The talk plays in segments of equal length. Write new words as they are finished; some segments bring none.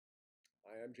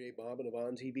I'm Jay Bobbin of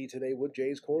On TV Today with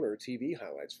Jay's Corner TV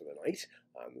highlights for the night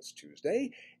on this Tuesday.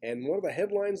 And one of the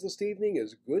headlines this evening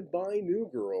is Goodbye New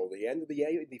Girl, the end of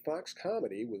the Fox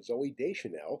comedy with Zooey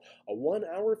Deschanel, a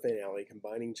 1-hour finale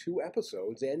combining 2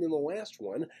 episodes. And in the last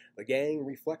one, the gang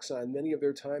reflects on many of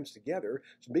their times together.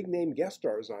 Some big-name guest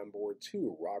stars on board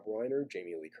too, Rob Reiner,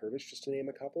 Jamie Lee Curtis, just to name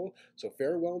a couple. So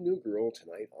farewell New Girl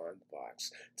tonight on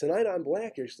Fox. Tonight on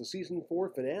Black-ish, the season 4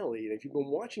 finale. And if you've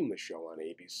been watching the show on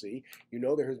ABC, you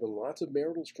know there has been lots of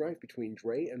marital strife between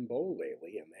Dre and Bo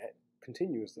lately, and that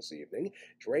continues this evening.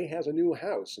 Dre has a new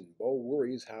house, and Bo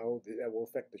worries how that will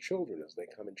affect the children as they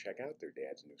come and check out their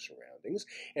dad's new surroundings.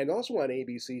 And also on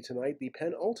ABC tonight, the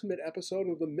penultimate episode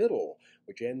of The Middle,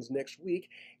 which ends next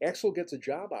week. Axel gets a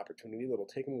job opportunity that'll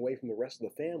take him away from the rest of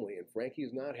the family, and Frankie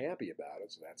is not happy about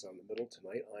it, so that's on The Middle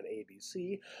tonight on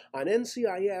ABC. On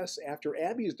NCIS, after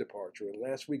Abby's departure in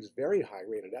last week's very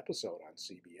high-rated episode on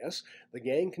CBS, the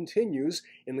gang continues.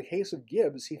 In the case of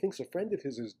Gibbs, he thinks a friend of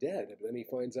his is dead, but then he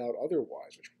finds out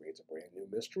otherwise, which creates a brand new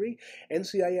mystery.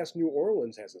 NCIS New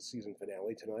Orleans has its season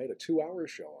finale tonight, a 2-hour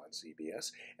show on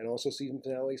CBS, and also season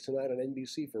finales tonight on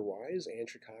NBC for Rise and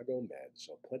Chicago Med.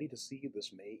 So plenty to see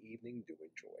this May evening. Do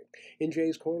enjoy. In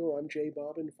Jay's Corner, I'm Jay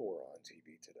Bobbin for On TV.